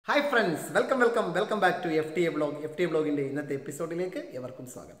Hi friends, welcome back to FTA vlog. FTA vloginte innathe episode ilekku evarkum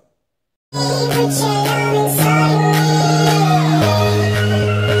swagatham.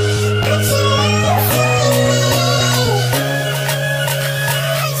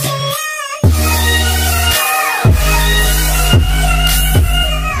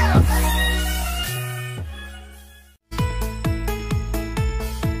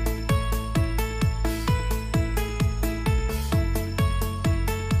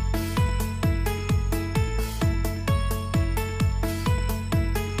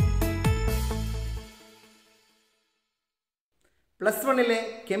 +1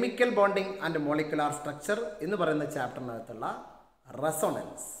 chemical bonding and molecular structure എന്ന് പറയുന്ന ചാപ്റ്ററിനകത്തുള്ള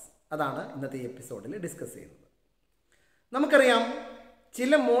resonance അതാണ് ഇന്നത്തെ ഈ എപ്പിസോഡിൽ discuss ചെയ്യുന്നത്. നമുക്കറിയാം,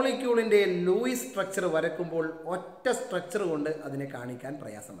 ചില മോളിക്യൂളിൻ്റെ ലൂയിസ് സ്ട്രക്ചർ വരക്കുമ്പോൾ ഒറ്റ സ്ട്രക്ചർ കൊണ്ട് അതിനെ കാണിക്കാൻ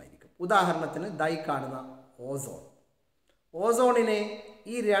പ്രയാസമായിരിക്കും. ഉദാഹരണത്തിന് ദൈ കാണുന്ന ഓസോണിനെ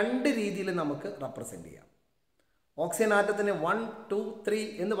ഈ രണ്ട് രീതിയിൽ നമുക്ക് റെപ്രസെൻ്റ് ചെയ്യാം. ഓക്സിജൻ ആറ്റത്തിന് 1, 2, 3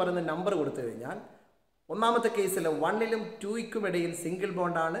 എന്ന് പറയുന്ന നമ്പർ കൊടുത്തു കഴിഞ്ഞാൽ ഒന്നാമത്തെ കേസിൽ 1നും 2നും ഇടയിൽ സിംഗിൾ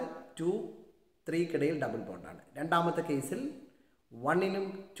ബോണ്ടാണ്, 2, 3 ഡബിൾ ബോണ്ടാണ്. രണ്ടാമത്തെ കേസിൽ 1നും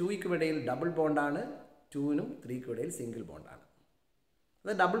 2നും ഇടയിൽ ഡബിൾ ബോണ്ടാണ്, 2നും 3നും ഇടയിൽ സിംഗിൾ ബോണ്ടാണ്.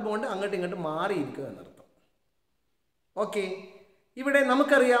 അത് ഡബിൾ ബോണ്ട് അങ്ങോട്ടും ഇങ്ങോട്ടും മാറിയിരിക്കുക എന്നർത്ഥം. ഓക്കെ, ഇവിടെ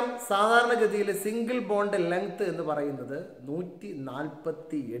നമുക്കറിയാം സാധാരണഗതിയിൽ സിംഗിൾ ബോണ്ട് ലെങ്ത് എന്ന് പറയുന്നത്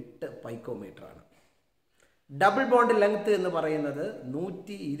 148 പൈക്കോമീറ്റർ ആണ്. ഡബിൾ ബോണ്ട് ലെങ്ത് എന്ന് പറയുന്നത്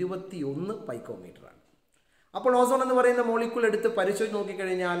 121 പൈക്കോമീറ്റർ ആണ്. അപ്പോൾ ഓസോൺ എന്ന് പറയുന്ന മോളിക്യൂൾ എടുത്ത് പരിശോധിച്ച്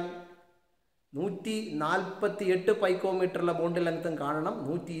നോക്കിക്കഴിഞ്ഞാൽ 148 പൈക്കോമീറ്ററുള്ള ബോണ്ട് ലെങ്ത്തും കാണണം,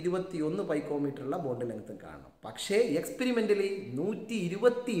 121 പൈക്കോമീറ്ററുള്ള ബോണ്ട് ലെങ്ത്തും കാണണം. പക്ഷേ എക്സ്പെരിമെൻ്റലി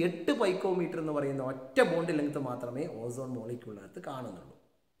 128 പൈക്കോമീറ്റർ എന്ന് പറയുന്ന ഒറ്റ ബോണ്ട് ലെങ്ത്ത് മാത്രമേ ഓസോൺ മോളിക്യൂളിനകത്ത് കാണുന്നുള്ളൂ.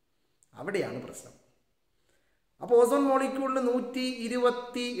 അവിടെയാണ് പ്രശ്നം. അപ്പോൾ ഓസോൺ മോളിക്യൂളിന്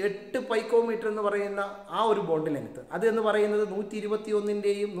 128 പൈക്കോമീറ്റർ എന്ന് പറയുന്ന ആ ഒരു ബോണ്ട് ലെങ്ത്, അത് എന്ന് പറയുന്നത്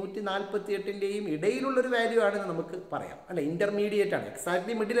 121ൻ്റെയും 148ൻ്റെയും ഇടയിലുള്ളൊരു വാല്യൂ ആണെന്ന് നമുക്ക് പറയാം, അല്ല ഇൻ്റർമീഡിയറ്റ് ആണ്.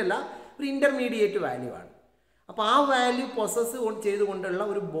 എക്സാക്ട്ലി മിഡിലല്ല, ഒരു ഇൻ്റർമീഡിയറ്റ് വാല്യൂ ആണ്. അപ്പോൾ ആ വാല്യൂ പൊസസ് ചെയ്തുകൊണ്ടുള്ള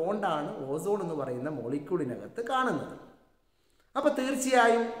ഒരു ബോണ്ടാണ് ഓസോൺ എന്ന് പറയുന്ന മോളിക്യൂളിനകത്ത് കാണുന്നത്. അപ്പോൾ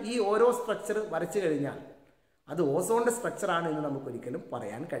തീർച്ചയായും ഈ ഓരോ സ്ട്രക്ചർ വരച്ചു കഴിഞ്ഞാൽ അത് ഓസോണിൻ്റെ സ്ട്രക്ചറാണ് എന്ന് നമുക്കൊരിക്കലും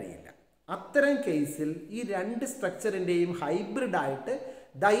പറയാൻ കഴിയില്ല. അത്തരം കേസിൽ ഈ രണ്ട് സ്ട്രക്ചറിൻ്റെയും ഹൈബ്രിഡായിട്ട്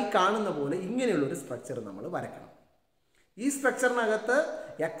ദൈ കാണുന്ന പോലെ ഇങ്ങനെയുള്ളൊരു സ്ട്രക്ചർ നമ്മൾ വരക്കണം. ഈ സ്ട്രക്ചറിനകത്ത്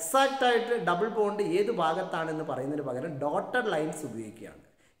എക്സാക്റ്റായിട്ട് ഡബിൾ ബോണ്ട് ഏത് ഭാഗത്താണെന്ന് പറയുന്നതിന് പകരം ഡോട്ടഡ് ലൈൻസ് ഉപയോഗിക്കുകയാണ്.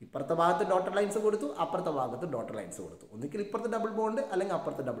 ഇപ്പുറത്തെ ഭാഗത്ത് ഡോട്ടഡ് ലൈൻസ് കൊടുത്തു, അപ്പുറത്തെ ഭാഗത്ത് ഡോട്ടഡ് ലൈൻസ് കൊടുത്തു. ഒന്നിക്കൽ ഇപ്പുറത്ത് ഡബിൾ ബോണ്ട്, അല്ലെങ്കിൽ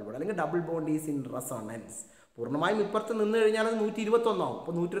അപ്പുറത്ത് ഡബിൾ ബോണ്ട്, അല്ലെങ്കിൽ double bond is in resonance. പൂർണ്ണമായും ഇപ്പുറത്ത് നിന്ന് കഴിഞ്ഞാൽ അത് 121 ആവും.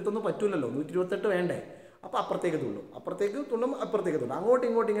 അപ്പോൾ 121 പറ്റൂലല്ലോ, 128 വേണ്ടേ? അപ്പോൾ അപ്പുറത്തേക്ക് തുള്ളും, അപ്പുറത്തേക്ക് തുള്ളും. അങ്ങോട്ടും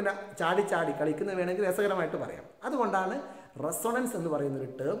ഇങ്ങോട്ടും ഇങ്ങനെ ചാടി കളിക്കുന്നത് വേണമെങ്കിൽ രസകരമായിട്ട് പറയാം. അതുകൊണ്ടാണ് റെസൊണൻസ് എന്ന് പറയുന്നൊരു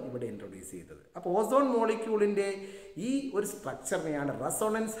ടേം ഇവിടെ ഇൻട്രൊഡ്യൂസ് ചെയ്തത്. അപ്പോൾ ഓസോൺ മോളിക്യൂളിൻ്റെ ഈ ഒരു സ്ട്രക്ചറിനെയാണ്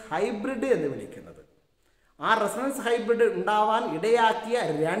റെസൊണൻസ് ഹൈബ്രിഡ് എന്ന് വിളിക്കുന്നത്. ആ റെസൊണൻസ് ഹൈബ്രിഡ് ഉണ്ടാവാൻ ഇടയാക്കിയ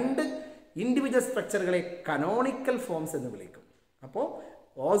രണ്ട് ഇൻഡിവിജ്വൽ സ്ട്രക്ചറുകളെ കനോണിക്കൽ ഫോംസ് എന്ന് വിളിക്കും. അപ്പോൾ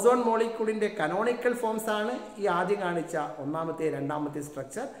ഓസോൺ മോളിക്യൂളിൻ്റെ കനോണിക്കൽ ഫോംസ് ആണ് ഈ ആദ്യം കാണിച്ച ഒന്നാമത്തെ രണ്ടാമത്തെ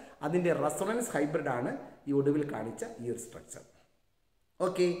സ്ട്രക്ചർ. അതിൻ്റെ റെസൊണൻസ് ഹൈബ്രിഡാണ് ഈ ഒടുവിൽ കാണിച്ച ഈ ഒരു സ്ട്രക്ചർ.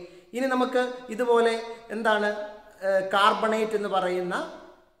 ഓക്കെ, ഇനി നമുക്ക് ഇതുപോലെ എന്താണ് കാർബണേറ്റ് എന്ന് പറയുന്ന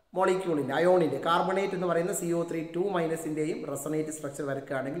മോളിക്യൂളിൻ്റെ അയോണിൻ്റെ കാർബണേറ്റ് എന്ന് പറയുന്ന CO3 2- റെസൊണേറ്റ് സ്ട്രക്ചർ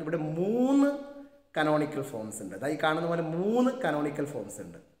വരയ്ക്കുകയാണെങ്കിൽ ഇവിടെ 3 കനോണിക്കൽ ഫോംസ് ഉണ്ട്. അതായത് ഈ കാണുന്ന പോലെ 3 കനോണിക്കൽ ഫോംസ്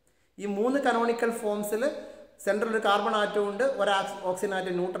ഉണ്ട്. ഈ 3 കനോണിക്കൽ ഫോംസിൽ സെൻട്രൽ ഒരു കാർബൺ ആറ്റവും ഉണ്ട്, ഒരു ഓക്സിജൻ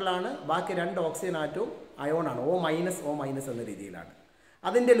ആറ്റം ന്യൂട്രലാണ്, ബാക്കി 2 ഓക്സിജൻ ആറ്റവും അയോണാണ്, O- എന്ന രീതിയിലാണ്.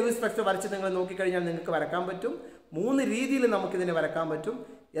 അതിൻ്റെ ലൂയിസ് സ്ട്രക്ചർ വരച്ച് നിങ്ങൾ നോക്കിക്കഴിഞ്ഞാൽ നിങ്ങൾക്ക് വരക്കാൻ പറ്റും. 3 രീതിയിൽ നമുക്കിതിനെ വരക്കാൻ പറ്റും.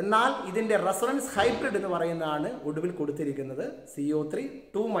 എന്നാൽ ഇതിൻ്റെ റെസൊണൻസ് ഹൈബ്രിഡ് എന്ന് പറയുന്നതാണ് ഒടുവിൽ കൊടുത്തിരിക്കുന്നത് CO3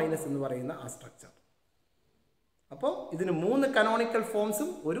 2- എന്ന് പറയുന്ന ആ സ്ട്രക്ചർ. അപ്പോൾ ഇതിന് 3 കനോണിക്കൽ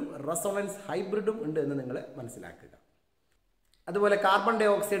ഫോംസും ഒരു റെസൊണൻസ് ഹൈബ്രിഡും ഉണ്ട് എന്ന് നിങ്ങൾ മനസ്സിലാക്കുക. അതുപോലെ കാർബൺ ഡൈ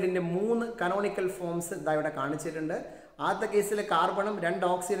ഓക്സൈഡിൻ്റെ 3 കനോണിക്കൽ ഫോംസ് ഇവിടെ കാണിച്ചിട്ടുണ്ട്. ആദ്യത്തെ കേസിൽ കാർബണും 2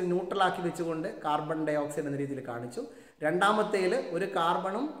 ഓക്സിജൻ ന്യൂട്രലാക്കി വെച്ചുകൊണ്ട് കാർബൺ ഡൈ ഓക്സൈഡ് എന്ന രീതിയിൽ കാണിച്ചു. രണ്ടാമത്തേൽ ഒരു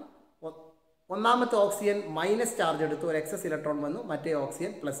കാർബണും ഒന്നാമത്തെ ഓക്സിജൻ മൈനസ് ചാർജ് എടുത്തു, ഒരു എക്സസ് ഇലക്ട്രോൺ വന്നു, മറ്റേ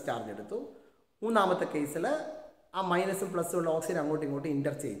ഓക്സിജൻ പ്ലസ് ചാർജ് എടുത്തു. മൂന്നാമത്തെ കേസിൽ ആ മൈനസും പ്ലസും ഉള്ള ഓക്സിജൻ അങ്ങോട്ടും ഇങ്ങോട്ടും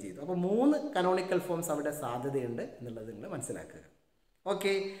ഇൻ്റർചേഞ്ച് ചെയ്തു. അപ്പോൾ 3 കനോണിക്കൽ ഫോംസ് അവിടെ സാധ്യതയുണ്ട് എന്നുള്ളത് നിങ്ങൾ മനസ്സിലാക്കുക.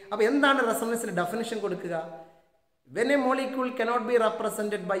 ഓക്കെ, അപ്പോൾ എന്താണ് റെസൊണൻസിന് ഡെഫിനിഷൻ കൊടുക്കുക? When a molecule cannot be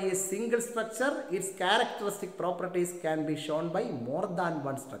represented by a single structure, its characteristic properties can be shown by more than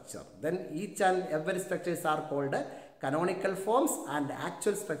one structure. Then each and every structures are called canonical forms, and the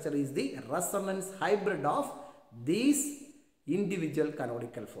actual structure is the resonance hybrid of these individual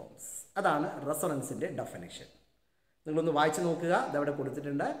canonical forms. അതാണ് റെസൊണൻസിൻ്റെ definition. നിങ്ങളൊന്ന് വായിച്ചു നോക്കുക, ഇതവിടെ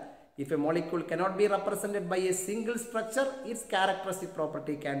കൊടുത്തിട്ടുണ്ട്. If a molecule cannot be represented by a single structure, its characteristic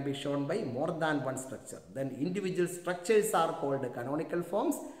property can be shown by more than one structure. Then individual structures are called canonical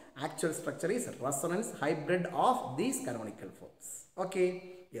forms. Actual structure is resonance hybrid of these canonical forms. Okay,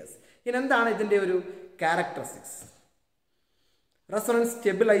 yes. ഇനി എന്താണ് ഇതിൻ്റെ ഒരു characteristics? Resonance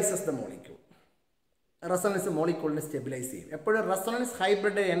stabilizes the molecule. Resonance മോളിക്യൂളിനെ stabilise ചെയ്യും. എപ്പോഴും resonance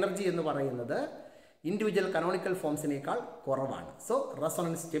hybrid energy എന്ന് പറയുന്നത് individual canonical ഫോംസിനേക്കാൾ കുറവാണ്. So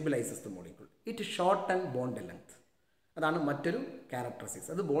resonance stabilises the molecule. It shorten bond length. അതാണ് മറ്റൊരു ക്യാരക്ടറിസ്റ്റിക്സ്.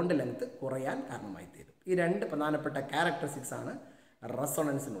 അത് ബോണ്ട് ലെങ്ത് കുറയാൻ കാരണമായി തീരും. ഈ രണ്ട് പ്രധാനപ്പെട്ട ക്യാരക്ടറിസ്റ്റിക്സ് ആണ്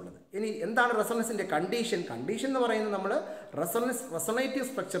റെസൊണൻസിനുള്ളത്. ഇനി എന്താണ് റെസൊണൻസിൻ്റെ കണ്ടീഷൻ? കണ്ടീഷൻ എന്ന് പറയുന്നത് നമ്മൾ റെസൊണേറ്റീവ്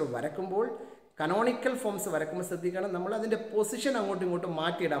സ്ട്രക്ചർ വരക്കുമ്പോൾ, കനോണിക്കൽ ഫോംസ് വരക്കുമ്പോൾ ശ്രദ്ധിക്കണം, നമ്മൾ അതിൻ്റെ പൊസിഷൻ അങ്ങോട്ടും ഇങ്ങോട്ടും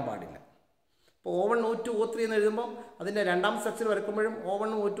മാറ്റിയിടാൻ പാടില്ല. ഇപ്പോൾ O1 O2 O3 എന്ന് എഴുതുമ്പോൾ അതിൻ്റെ രണ്ടാം structure വരക്കുമ്പോഴും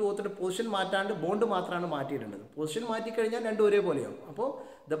O1 O2 O3 position മാറ്റാണ്ട് bond മാത്രമാണ് മാറ്റിയിടേണ്ടത്. പൊസിഷൻ മാറ്റിക്കഴിഞ്ഞാൽ രണ്ടും ഒരേപോലെയാവും. അപ്പോൾ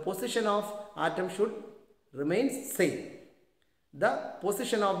the position of atom should remain same. The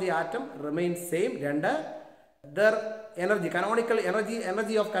position of the atom remain same. രണ്ട്, there energy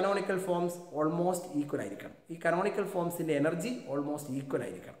energy of canonical forms almost equal ആയിരിക്കണം. ഈ കനോണിക്കൽ ഫോംസിൻ്റെ എനർജി ഓൾമോസ്റ്റ് ഈക്വൽ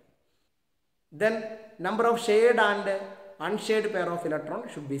ആയിരിക്കണം. Then number of shade and അൺഷെയ്ഡ് pair of electron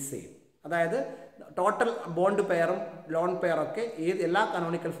should be same. അതായത് total bond പെയറും loan പെയറൊക്കെ എല്ലാ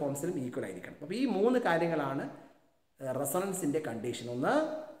canonical ഫോംസിലും equal ആയിരിക്കണം. അപ്പോൾ ഈ മൂന്ന് കാര്യങ്ങളാണ് റെസൊണൻസിൻ്റെ കണ്ടീഷൻ. ഒന്ന്,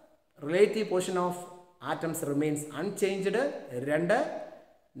 relative position of atoms remains unchanged. രണ്ട്,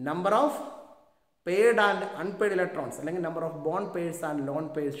 number of paid and unpaired electrons അല്ലെങ്കിൽ number of bond pairs and lone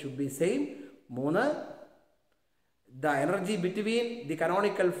pairs should be same. മൂന്ന്, the energy between the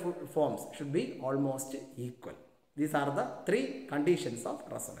canonical forms should be almost equal. These are the three conditions of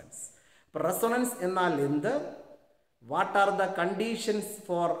resonance. Resonance എന്നാൽ എന്ത്? What are the conditions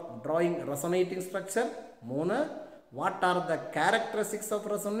for drawing resonating structure? 3. What are the characteristics of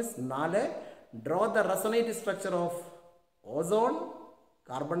resonance? 4. Draw the resonating structure of ozone,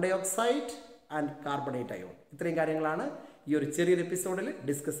 carbon dioxide and carbonate ion. ഇത്രയും കാര്യങ്ങളാണ് ഈ ഒരു ചെറിയൊരു എപ്പിസോഡിൽ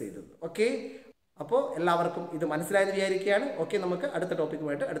discuss ചെയ്തത്. Okay, അപ്പോൾ എല്ലാവർക്കും ഇത് മനസ്സിലായെന്ന് വിചാരിക്കുകയാണ്. ഓക്കെ, നമുക്ക് അടുത്ത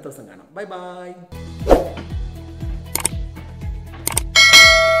ടോപ്പിക്കുമായിട്ട് അടുത്ത ദിവസം കാണാം. Bye bye.